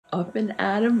up and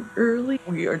at 'em early.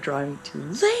 We are driving to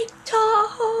Lake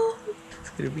Tahoe. It's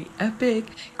gonna be epic.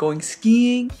 Going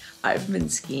skiing. I've been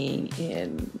skiing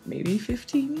in maybe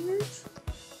 15 years.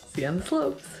 See you on the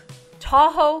slopes.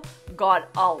 Tahoe got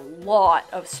a lot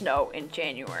of snow in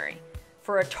January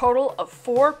for a total of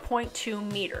 4.2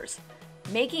 meters,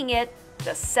 making it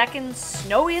the second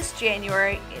snowiest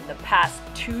January in the past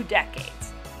 2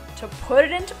 decades. To put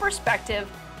it into perspective,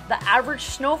 the average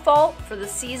snowfall for the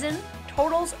season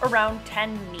totals around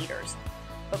 10 meters.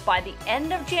 But by the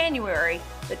end of January,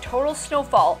 the total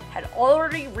snowfall had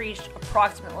already reached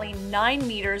approximately 9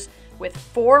 meters with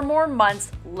 4 more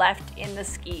months left in the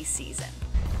ski season.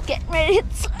 Getting ready to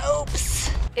hit slopes!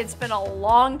 It's been a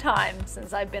long time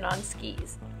since I've been on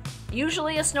skis.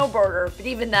 Usually a snowboarder, but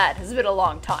even that has been a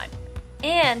long time.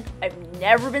 And I've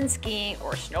never been skiing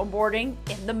or snowboarding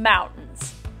in the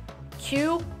mountains.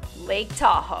 Cue Lake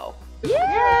Tahoe.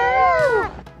 Yeah!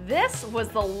 This was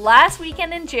the last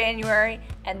weekend in January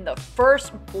and the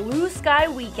first blue sky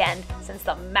weekend since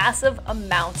the massive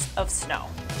amounts of snow.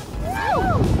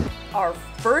 Woo! Our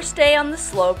first day on the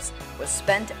slopes was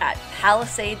spent at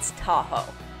Palisades,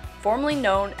 Tahoe, formerly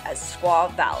known as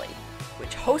Squaw Valley,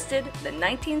 which hosted the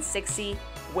 1960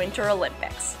 Winter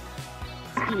Olympics.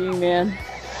 Skiing, man.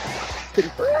 It's been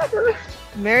forever.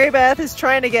 Marybeth is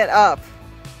trying to get up.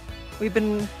 We've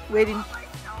been waiting.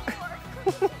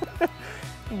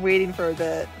 Waiting for a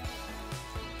bit.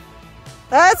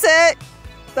 That's it.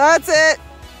 That's it.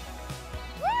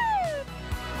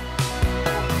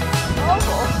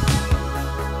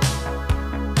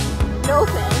 No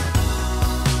thanks.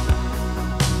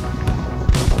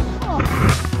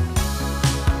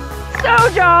 Snow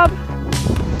job.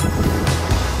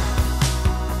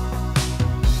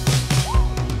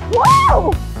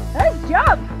 Whoa! Nice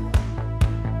jump.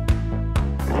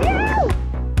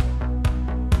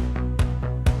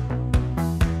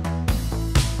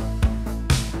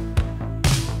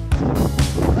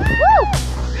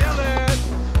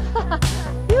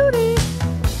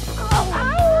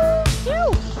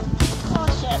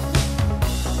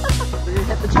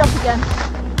 Jump again.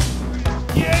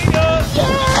 Yeah!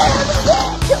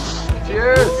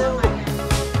 Cheers!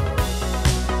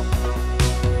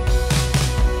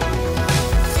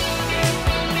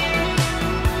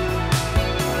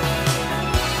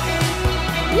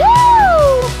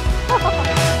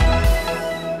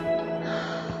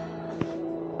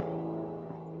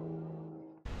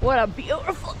 What a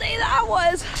beautiful day that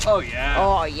was. Oh yeah.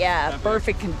 Oh yeah,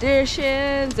 perfect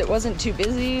conditions. It wasn't too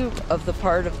busy of the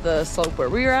part of the slope where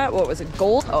we were at. What was it,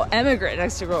 Gold? Oh, Emigrant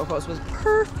next to Gold Coast was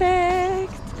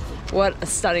perfect. What a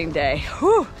stunning day.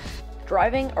 Whew.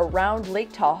 Driving around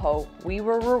Lake Tahoe, we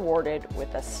were rewarded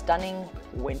with a stunning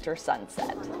winter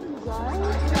sunset.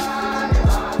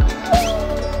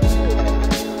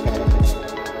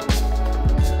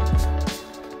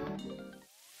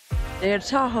 Day at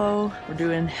Tahoe. We're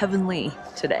doing Heavenly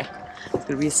today. It's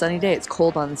gonna be a sunny day. It's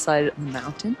cold on the side of the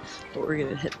mountain, but we're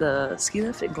gonna hit the ski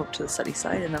lift and go up to the sunny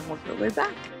side and then work our way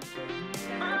back.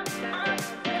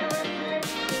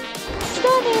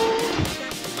 Stunning!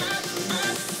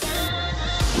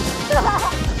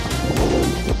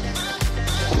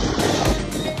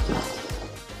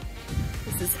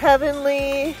 This is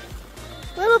Heavenly.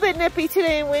 A little bit nippy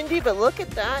today and windy, but look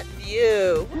at that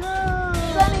view.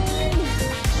 Sunny!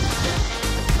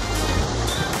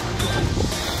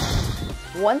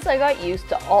 Once I got used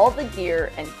to all the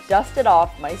gear and dusted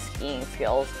off my skiing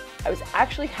skills, I was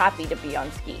actually happy to be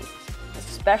on skis,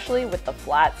 especially with the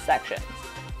flat sections.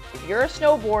 If you're a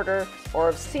snowboarder or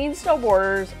have seen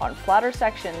snowboarders on flatter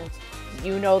sections,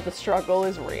 you know the struggle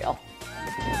is real.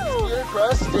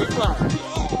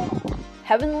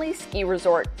 Heavenly Ski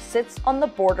Resort sits on the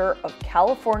border of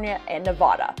California and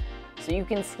Nevada, so you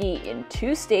can ski in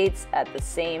 2 states at the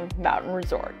same mountain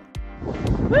resort.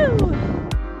 Woo!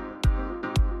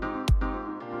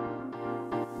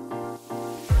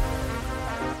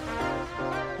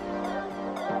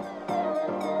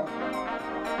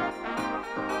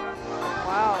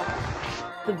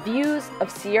 The views of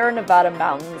Sierra Nevada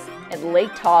mountains and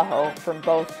Lake Tahoe from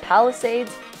both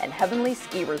Palisades and Heavenly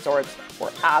Ski Resorts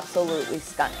were absolutely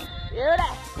stunning.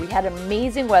 We had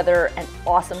amazing weather and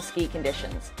awesome ski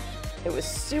conditions. It was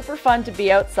super fun to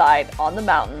be outside on the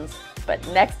mountains, but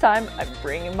next time I'm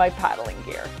bringing my paddling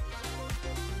gear.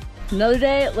 Another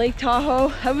day at Lake Tahoe,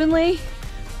 Heavenly.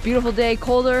 Beautiful day,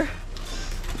 colder,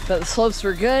 but the slopes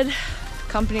were good.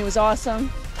 Company was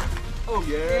awesome. Oh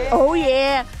yeah. Oh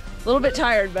yeah. A little bit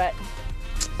tired, but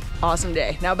awesome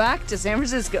day. Now back to San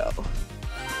Francisco.